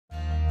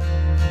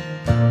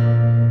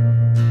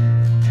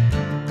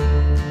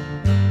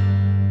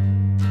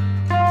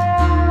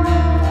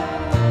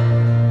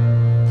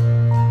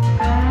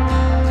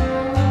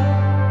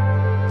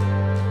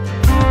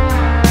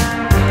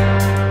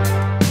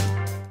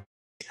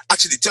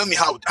actually tell me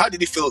how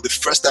did it feel the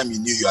first time you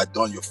knew you had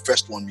done your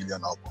first 1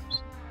 million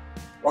albums?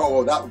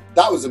 Oh, well,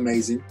 that was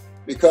amazing,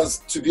 because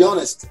to be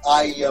honest,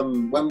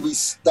 when we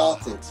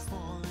started,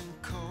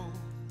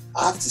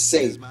 I have to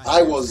say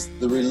I was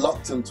the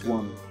reluctant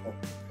one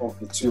of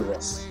the two of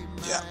us.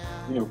 Yeah.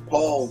 You know,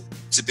 Paul.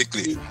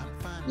 Typically.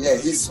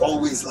 He's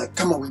always like,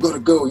 "Come on, we gotta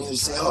go." You know, you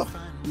say, "Oh,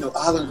 you know,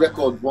 Island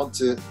Record want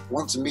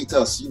to meet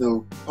us." You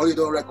know,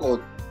 Polydor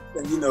Record,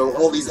 and you know,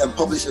 all these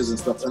publishers and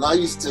stuff. And I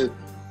used to,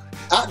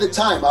 at the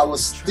time, I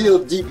was still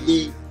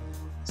deeply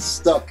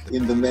stuck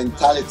in the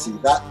mentality,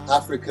 that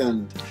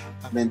African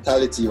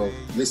mentality of,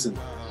 listen,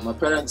 my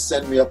parents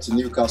sent me up to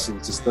Newcastle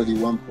to study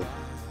one thing.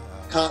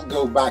 Can't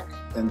go back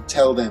and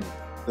tell them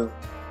that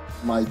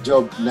my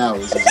job now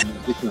is as a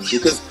musician,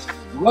 because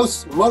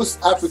most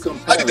African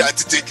parents...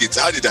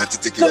 How did Auntie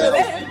take it?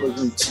 Yeah,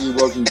 she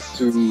wasn't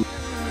too...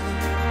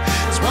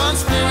 It's one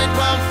spirit,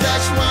 one